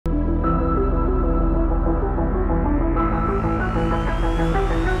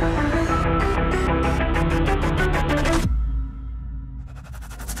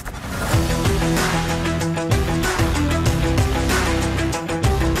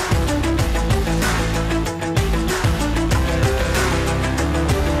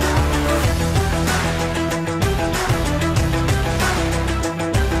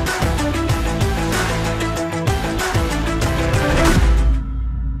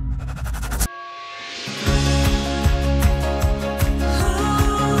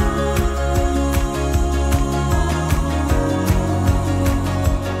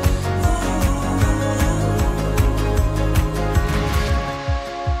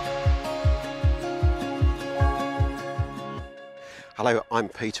Hello, I'm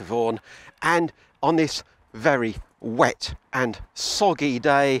Peter Vaughan, and on this very wet and soggy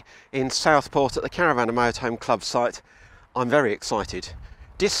day in Southport at the Campervan and Motorhome Club site, I'm very excited,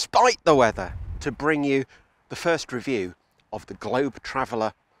 despite the weather, to bring you the first review of the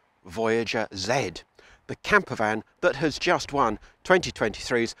Globe-Traveller Voyager Z, the campervan that has just won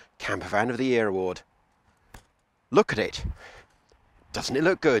 2023's Campervan of the Year award. Look at it. Doesn't it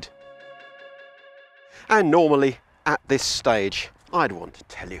look good? And normally at this stage I'd want to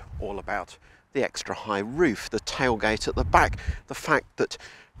tell you all about the extra high roof, the tailgate at the back, the fact that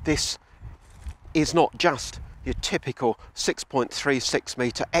this is not just your typical 6.36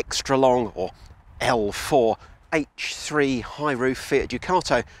 metre extra long or L4 H3 high roof Fiat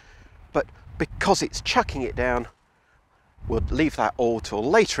Ducato, but because it's chucking it down, we'll leave that all till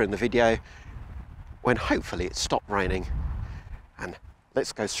later in the video when hopefully it's stopped raining, and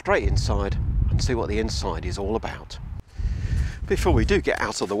let's go straight inside and see what the inside is all about. Before we do get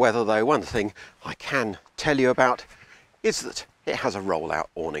out of the weather though, one thing I can tell you about is that it has a roll-out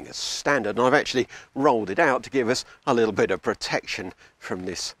awning as standard, and I've actually rolled it out to give us a little bit of protection from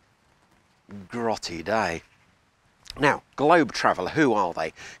this grotty day. Now, Globe-Traveller, who are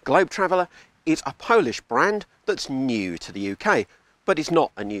they? Globe-Traveller is a Polish brand that's new to the UK, but it's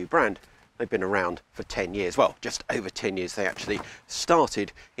not a new brand. They've been around for 10 years, well, just over 10 years. They actually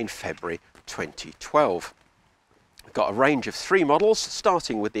started in February 2012. We've got a range of 3 models,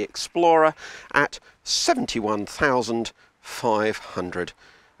 starting with the Explorer at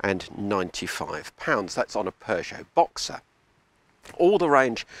 £71,595. That's on a Peugeot Boxer. All the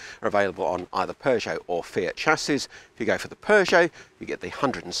range are available on either Peugeot or Fiat chassis. If you go for the Peugeot, you get the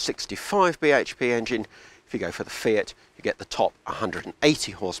 165 bhp engine. If you go for the Fiat, you get the top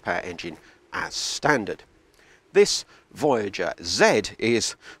 180 horsepower engine as standard. This Voyager Z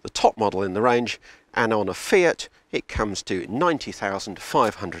is the top model in the range, and on a Fiat it comes to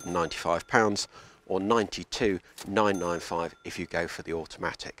 £90,595 or £92,995 if you go for the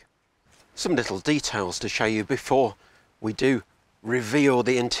automatic. Some little details to show you before we do reveal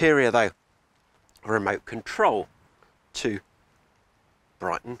the interior though. A remote control to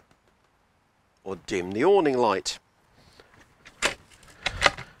brighten or dim the awning light.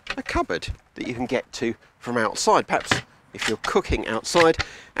 A cupboard that you can get to from outside, perhaps if you're cooking outside,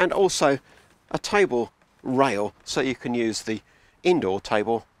 and also a table rail so you can use the indoor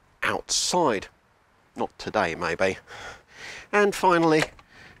table outside. Not today maybe. And finally,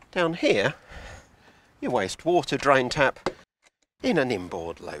 down here, your wastewater drain tap in an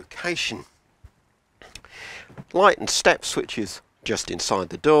inboard location. Light and step switches just inside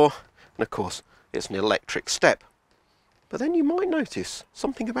the door, and of course it's an electric step. But then you might notice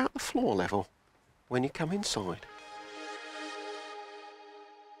something about the floor level when you come inside.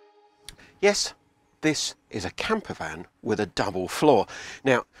 Yes, this is a campervan with a double floor.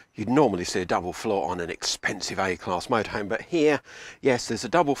 Now, you'd normally see a double floor on an expensive A-class motorhome, but here, yes, there's a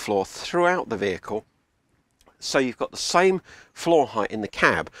double floor throughout the vehicle. So you've got the same floor height in the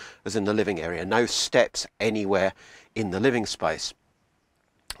cab as in the living area, no steps anywhere in the living space.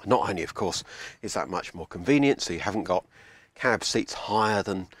 Not only, of course, is that much more convenient, so you haven't got cab seats higher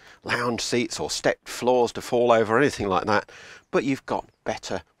than lounge seats or stepped floors to fall over or anything like that, but you've got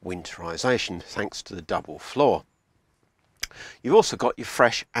better winterisation thanks to the double floor. You've also got your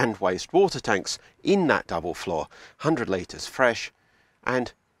fresh and waste water tanks in that double floor, 100 litres fresh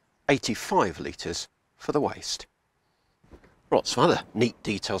and 85 litres for the waste. Lots of other neat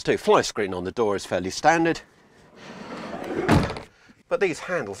details too. Fly screen on the door is fairly standard, but these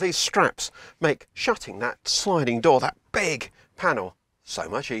handles, these straps, make shutting that sliding door, that big panel, so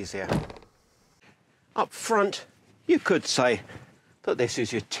much easier. Up front, you could say that this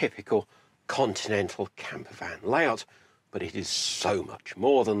is your typical continental campervan layout, but it is so much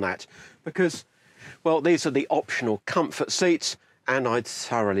more than that, because, well, these are the optional comfort seats, and I'd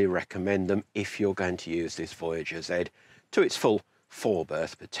thoroughly recommend them if you're going to use this Voyager Z to its full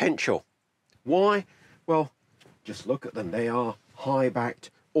 4-berth potential. Why? Well, just look at them. They are high-backed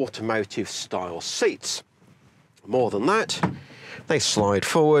automotive-style seats. More than that, they slide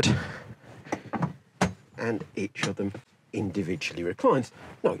forward, and each of them individually reclines.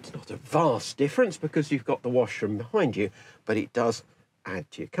 No, it's not a vast difference because you've got the washroom behind you, but it does add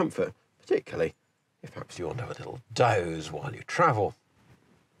to your comfort, particularly if perhaps you want to have a little doze while you travel.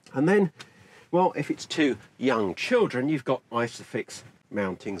 And then, well, if it's 2 young children, you've got Isofix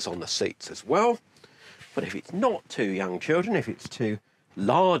mountings on the seats as well. But if it's not 2 young children, if it's 2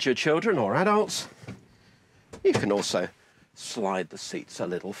 larger children or adults, you can also slide the seats a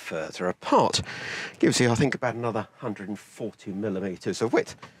little further apart. Gives you, I think, about another 140 millimetres of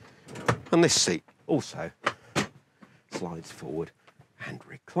width. And this seat also slides forward and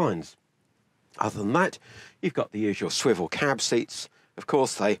reclines. Other than that, you've got the usual swivel cab seats. Of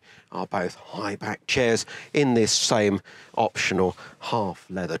course, they are both high back chairs in this same optional half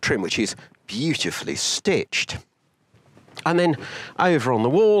leather trim, which is beautifully stitched. And then over on the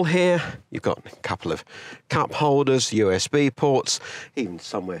wall here, you've got a couple of cup holders, USB ports, even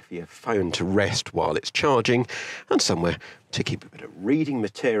somewhere for your phone to rest while it's charging, and somewhere to keep a bit of reading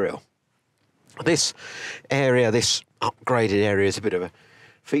material. This area, this upgraded area, is a bit of a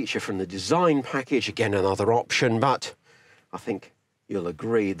feature from the design package. Again, another option, but I think you'll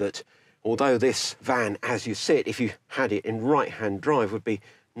agree that although this van, as you sit, if you had it in right-hand drive, would be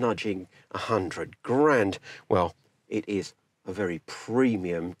nudging 100 grand, well, it is a very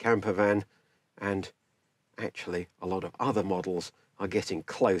premium camper van, and actually a lot of other models are getting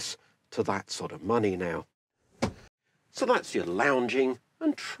close to that sort of money now. So that's your lounging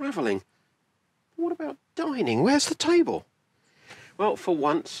and travelling. What about dining? Where's the table? Well, for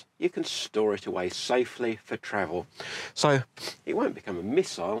once, you can store it away safely for travel. So it won't become a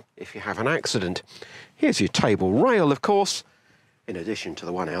missile if you have an accident. Here's your table rail, of course, in addition to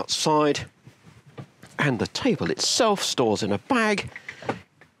the one outside. And the table itself stores in a bag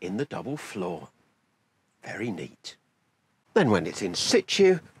in the double floor. Very neat. Then when it's in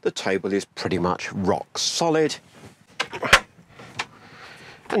situ, the table is pretty much rock solid.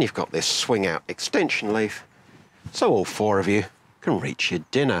 And you've got this swing out extension leaf, so all four of you can reach your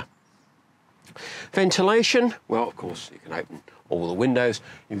dinner. Ventilation, well, of course, you can open all the windows.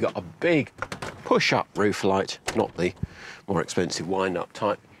 You've got a big push-up roof light, not the more expensive wind-up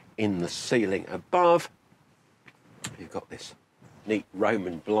type, in the ceiling above. You've got this neat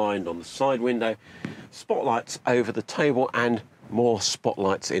Roman blind on the side window, spotlights over the table, and more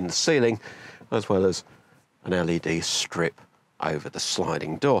spotlights in the ceiling, as well as an LED strip over the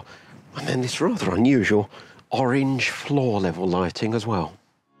sliding door. And then this rather unusual orange floor level lighting as well.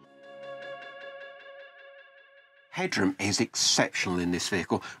 Headroom is exceptional in this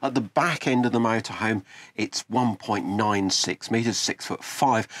vehicle. At the back end of the motorhome, it's 1.96 metres,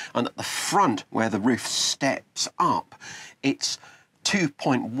 6'5", and at the front, where the roof steps up, it's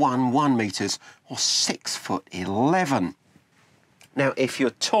 2.11 metres, or 6'11". Now, if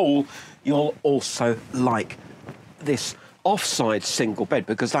you're tall, you'll also like this offside single bed,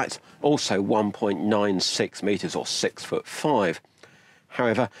 because that's also 1.96 metres, or 6'5".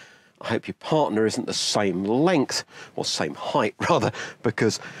 However, I hope your partner isn't the same length, or same height rather,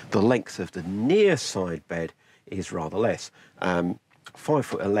 because the length of the near side bed is rather less.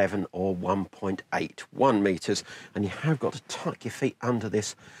 5'11", or 1.81 metres, and you have got to tuck your feet under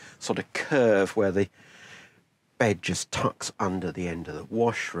this sort of curve where the bed just tucks under the end of the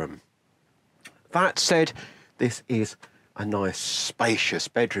washroom. That said, this is a nice spacious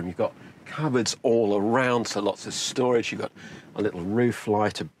bedroom. You've got cupboards all around, so lots of storage. You've got a little roof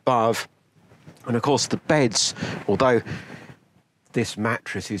light above, and of course the beds, although this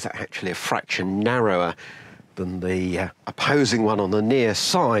mattress is actually a fraction narrower than the opposing one on the near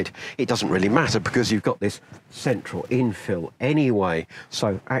side, it doesn't really matter because you've got this central infill anyway.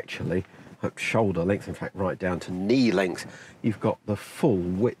 So actually at shoulder length, in fact right down to knee length, you've got the full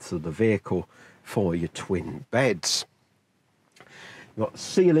width of the vehicle for your twin beds. You've got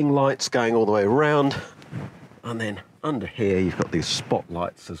ceiling lights going all the way around, and then under here you've got these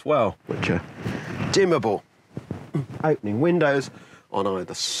spotlights as well, which are dimmable. Opening windows on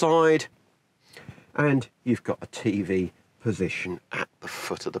either side, and you've got a TV position at the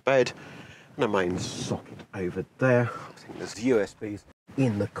foot of the bed, and a main socket over there. I think there's USBs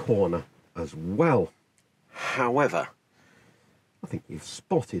in the corner as well. However, I think you've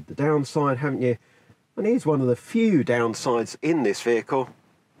spotted the downside, haven't you? And here's one of the few downsides in this vehicle.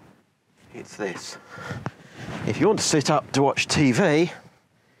 It's this. If you want to sit up to watch TV,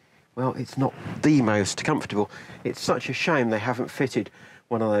 well, it's not the most comfortable. It's such a shame they haven't fitted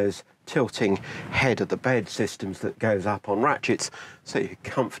one of those tilting head of the bed systems that goes up on ratchets so you can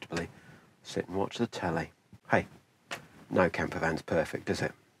comfortably sit and watch the telly. Hey, no camper van's perfect, is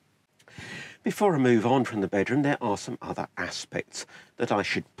it? Before I move on from the bedroom, there are some other aspects that I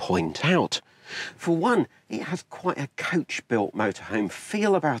should point out. For one, it has quite a coach-built motorhome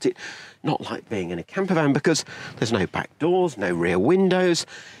feel about it, not like being in a camper van, because there's no back doors, no rear windows,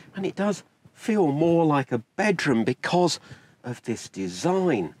 and it does feel more like a bedroom because of this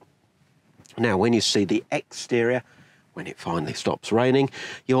design. Now, when you see the exterior, when it finally stops raining,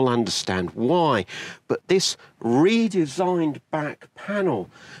 you'll understand why. But this redesigned back panel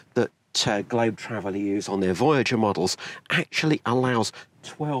that Globe-Traveller use on their Voyager models actually allows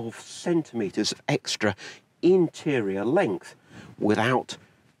 12 centimetres of extra interior length without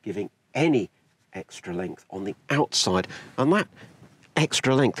giving any extra length on the outside, and that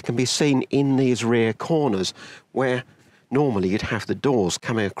extra length can be seen in these rear corners where normally you'd have the doors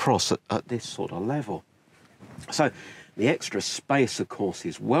coming across at this sort of level. So the extra space, of course,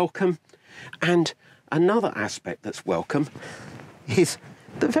 is welcome. And another aspect that's welcome is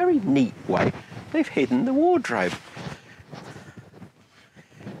the very neat way they've hidden the wardrobe.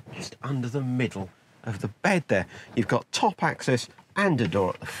 Just under the middle of the bed there. You've got top access and a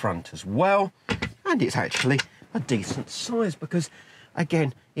door at the front as well. And it's actually a decent size because,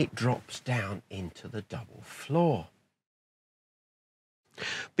 again, it drops down into the double floor.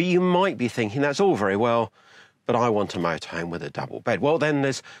 But you might be thinking, that's all very well, but I want a motorhome with a double bed. Well, then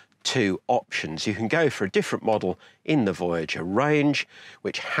there's two options. You can go for a different model in the Voyager range,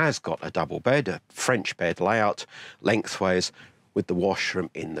 which has got a double bed, a French bed layout, lengthways, with the washroom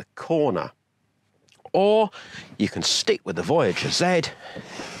in the corner. Or you can stick with the Voyager Z,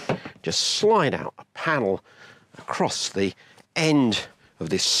 just slide out a panel across the end of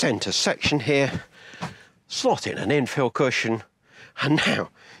this centre section here, slot in an infill cushion, and now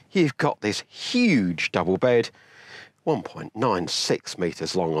you've got this huge double bed, 1.96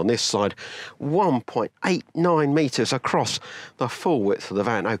 metres long on this side, 1.89 metres across the full width of the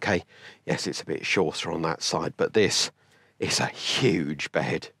van. Okay, yes, it's a bit shorter on that side, but this is a huge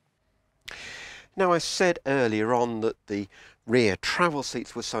bed. Now, I said earlier on that the rear travel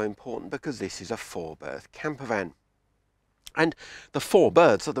seats were so important because this is a 4-berth campervan. And the 4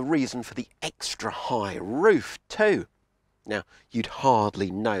 berths are the reason for the extra high roof too. Now, you'd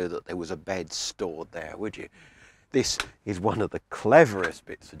hardly know that there was a bed stored there, would you? This is one of the cleverest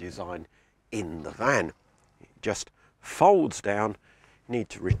bits of design in the van. It just folds down. You need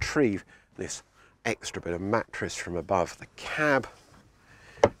to retrieve this extra bit of mattress from above the cab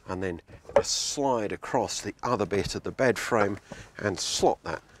and then just slide across the other bit of the bed frame and slot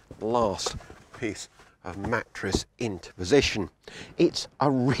that last piece of mattress into position. It's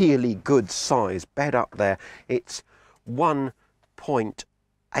a really good size bed up there. It's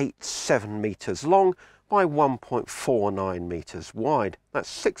 1.87 metres long by 1.49 metres wide. That's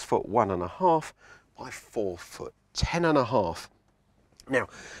 6 foot 1.5 by 4 foot 10.5. Now,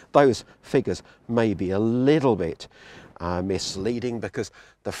 those figures may be a little bit misleading because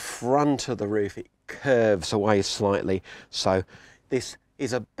the front of the roof, it curves away slightly. So this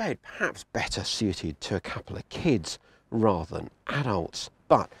is a bed perhaps better suited to a couple of kids rather than adults.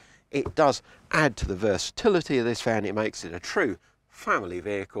 But it does add to the versatility of this van. It makes it a true family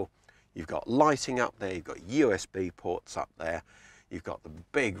vehicle. You've got lighting up there, you've got USB ports up there, you've got the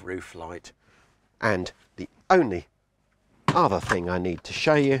big roof light, and the only other thing I need to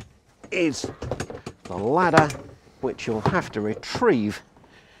show you is the ladder, which you'll have to retrieve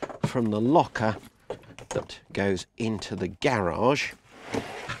from the locker that goes into the garage.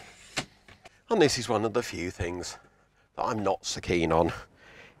 And this is one of the few things that I'm not so keen on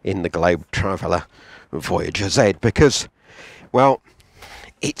in the Globe-Traveller Voyager Z because, well,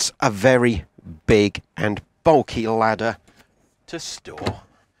 it's a very big and bulky ladder to store,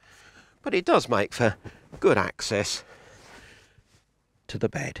 but it does make for good access to the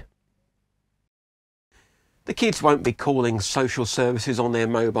bed. The kids won't be calling social services on their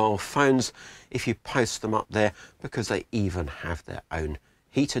mobile phones if you post them up there because they even have their own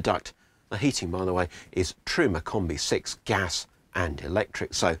heater duct. The heating, by the way, is Truma Combi 6 gas and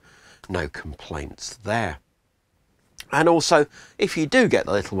electric, so no complaints there. And also, if you do get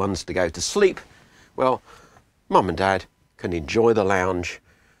the little ones to go to sleep, well, Mum and Dad can enjoy the lounge.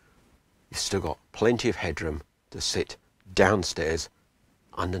 You've still got plenty of headroom to sit downstairs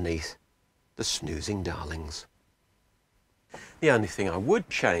underneath the snoozing darlings. The only thing I would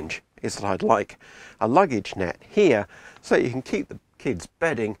change is that I'd like a luggage net here so you can keep the kids'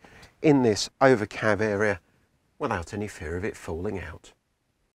 bedding in this overcab area without any fear of it falling out.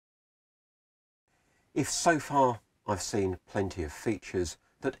 If so far I've seen plenty of features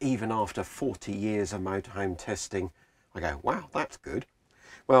that even after 40 years of motorhome testing, I go, wow, that's good.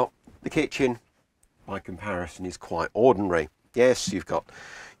 Well, the kitchen, by comparison, is quite ordinary. Yes, you've got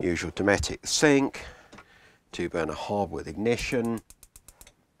usual Dometic sink, 2-burner hob with ignition,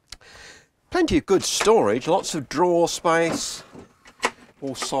 plenty of good storage, lots of drawer space,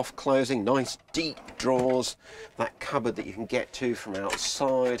 all soft closing, nice deep drawers, that cupboard that you can get to from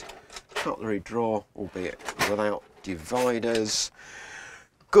outside, cutlery drawer, albeit without dividers,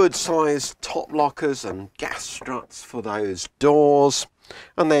 good sized top lockers and gas struts for those doors,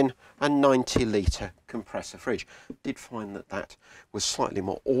 and then a 90-litre compressor fridge. Did find that that was slightly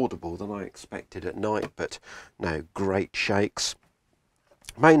more audible than I expected at night, but no great shakes.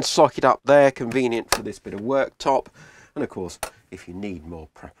 Main socket up there, convenient for this bit of worktop, and of course if you need more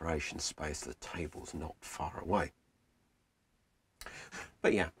preparation space, the table's not far away.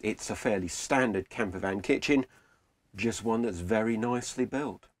 But yeah, it's a fairly standard campervan kitchen, just one that's very nicely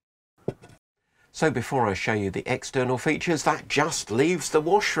built. So before I show you the external features, that just leaves the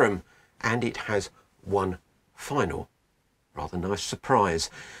washroom, and it has one final rather nice surprise.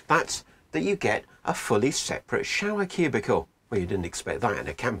 That's that you get a fully separate shower cubicle. Well, you didn't expect that in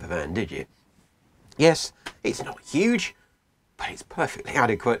a campervan, did you? Yes, it's not huge, but it's perfectly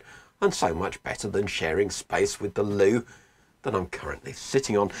adequate and so much better than sharing space with the loo that I'm currently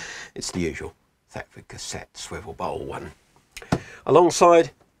sitting on. It's the usual Thetford cassette swivel bowl one.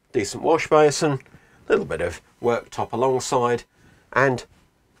 Alongside, decent wash basin, a little bit of worktop alongside, and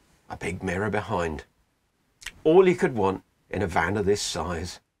a big mirror behind. All you could want in a van of this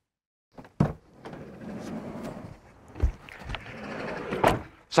size.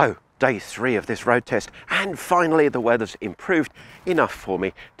 So, day 3 of this road test, and finally the weather's improved enough for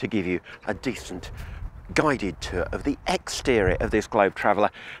me to give you a decent guided tour of the exterior of this Globe-Traveller.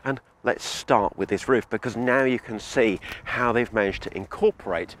 And let's start with this roof, because now you can see how they've managed to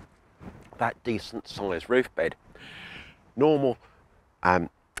incorporate that decent size roof bed. Normal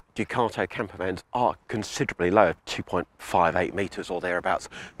Ducato campervans are considerably lower, 2.58 metres or thereabouts.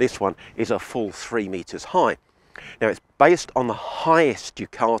 This one is a full 3 metres high. Now, it's based on the highest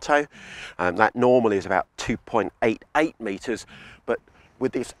Ducato, that normally is about 2.88 metres, but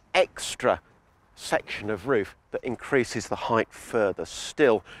with this extra section of roof that increases the height further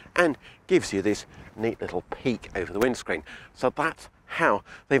still and gives you this neat little peak over the windscreen. So that's how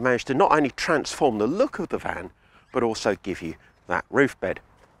they've managed to not only transform the look of the van, but also give you that roof bed.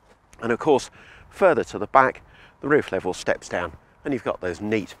 And of course, further to the back, the roof level steps down and you've got those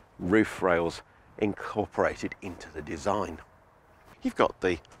neat roof rails incorporated into the design. You've got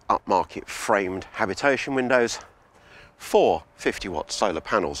the upmarket framed habitation windows, 4 50-watt solar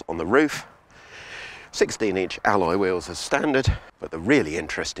panels on the roof, 16-inch alloy wheels as standard, but the really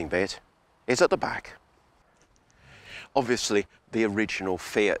interesting bit is at the back. Obviously, the original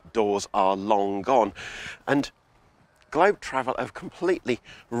Fiat doors are long gone, and Globe-Traveller have completely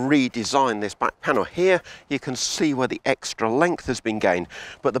redesigned this back panel. Here you can see where the extra length has been gained,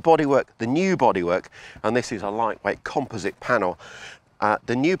 but the bodywork, the new bodywork, and this is a lightweight composite panel,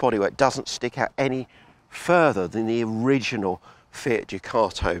 the new bodywork doesn't stick out any further than the original Fiat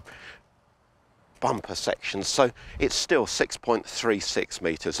Ducato bumper section, so it's still 6.36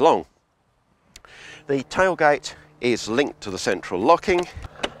 metres long. The tailgate is linked to the central locking,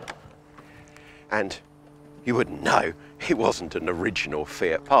 and you wouldn't know it wasn't an original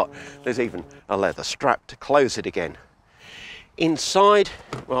Fiat part. There's even a leather strap to close it again. Inside,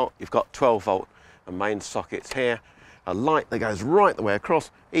 well, you've got 12-volt and main sockets here, a light that goes right the way across,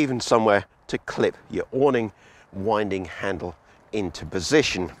 even somewhere to clip your awning winding handle into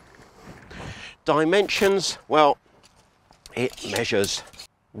position. Dimensions, well, it measures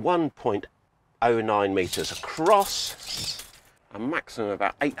 1.09 metres across, a maximum of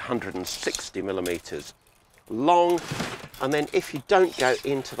about 860 millimetres long, and then if you don't go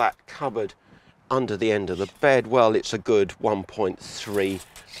into that cupboard under the end of the bed, well, it's a good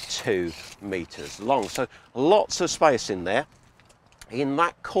 1.32 metres long, so lots of space in there. In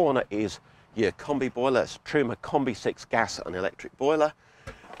that corner is your combi boiler. It's Truma Combi 6 gas and electric boiler.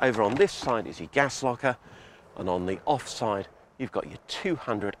 Over on this side is your gas locker, and on the off side you've got your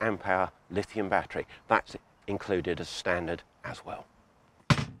 200 amp hour lithium battery. That's included as standard as well.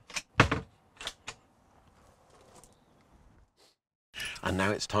 And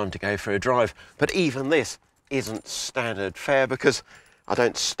now it's time to go for a drive, but even this isn't standard fare, because I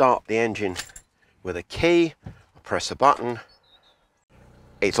don't start the engine with a key, I press a button,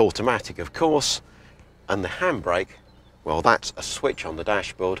 it's automatic of course, and the handbrake, well, that's a switch on the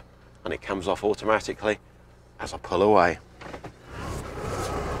dashboard and it comes off automatically as I pull away.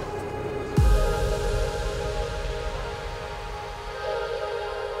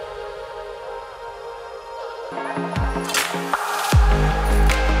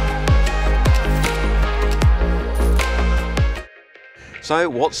 So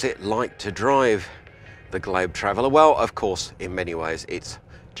what's it like to drive the Globe-Traveller? Well, of course, in many ways, it's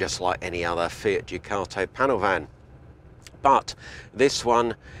just like any other Fiat Ducato panel van. But this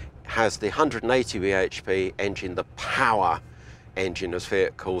one has the 180 bhp engine, the power engine as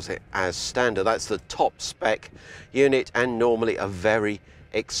Fiat calls it, as standard. That's the top spec unit and normally a very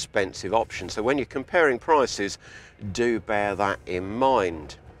expensive option. So when you're comparing prices, do bear that in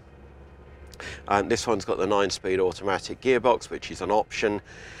mind. This one's got the 9-speed automatic gearbox, which is an option,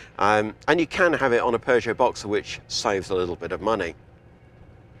 and you can have it on a Peugeot Boxer, which saves a little bit of money.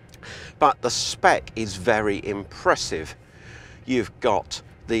 But the spec is very impressive. You've got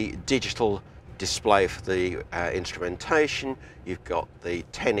the digital display for the instrumentation. You've got the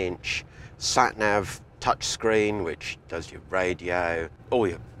 10-inch sat-nav touchscreen, which does your radio, all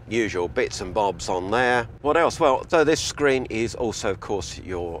your usual bits and bobs on there. What else? Well, so this screen is also, of course,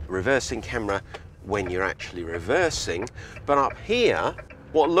 your reversing camera when you're actually reversing. But up here,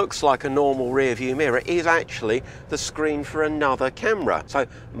 what looks like a normal rear view mirror is actually the screen for another camera. So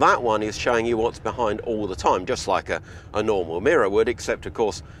that one is showing you what's behind all the time, just like a normal mirror would, except of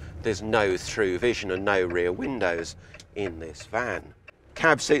course there's no through vision and no rear windows in this van.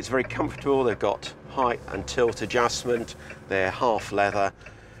 Cab seats are very comfortable. They've got height and tilt adjustment. They're half leather,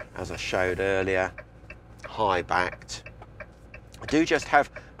 as I showed earlier, high backed. I do just have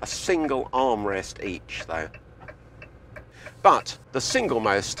a single armrest each though. But the single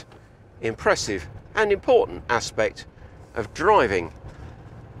most impressive and important aspect of driving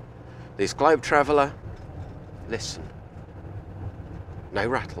this Globe-Traveller, listen, no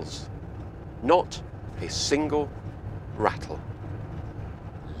rattles, not a single rattle.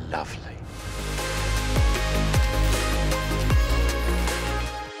 Lovely.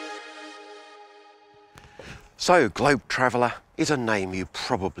 So Globe-Traveller is a name you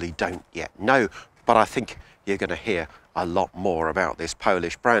probably don't yet know, but I think you're going to hear a lot more about this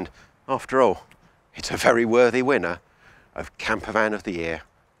Polish brand. After all, it's a very worthy winner of Campervan of the Year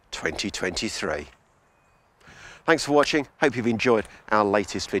 2023. Thanks for watching. Hope you've enjoyed our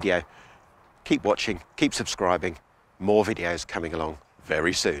latest video. Keep watching, keep subscribing. More videos coming along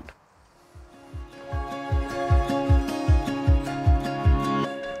very soon.